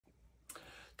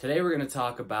Today we're going to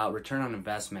talk about return on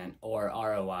investment, or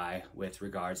ROI, with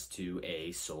regards to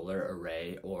a solar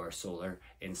array or solar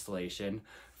installation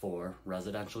for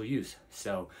residential use.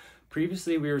 So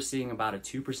previously we were seeing about a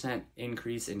 2%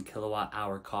 increase in kilowatt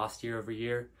hour cost year over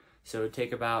year. So it would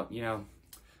take about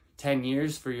 10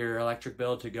 years for your electric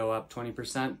bill to go up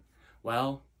 20%.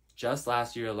 Well, just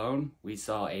last year alone, we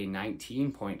saw a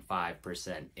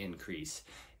 19.5% increase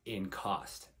in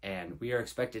cost, and we are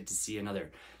expected to see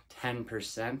another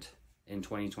 10% in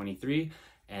 2023,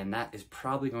 and that is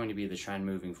probably going to be the trend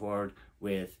moving forward,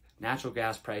 with natural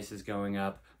gas prices going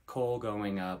up, coal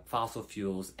going up, fossil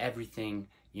fuels, everything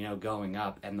going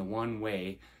up. And the one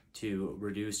way to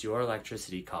reduce your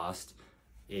electricity cost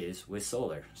is with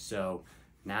solar. So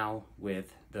now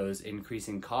with those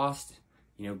increasing costs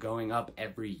going up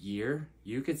every year,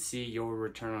 you could see your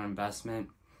return on investment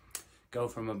go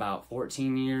from about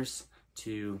 14 years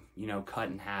to cut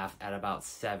in half at about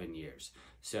 7 years.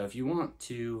 So if you want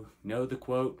to know the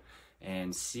quote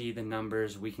and see the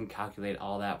numbers, we can calculate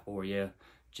all that for you.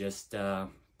 Just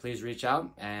please reach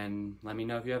out and let me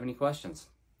know if you have any questions.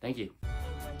 Thank you.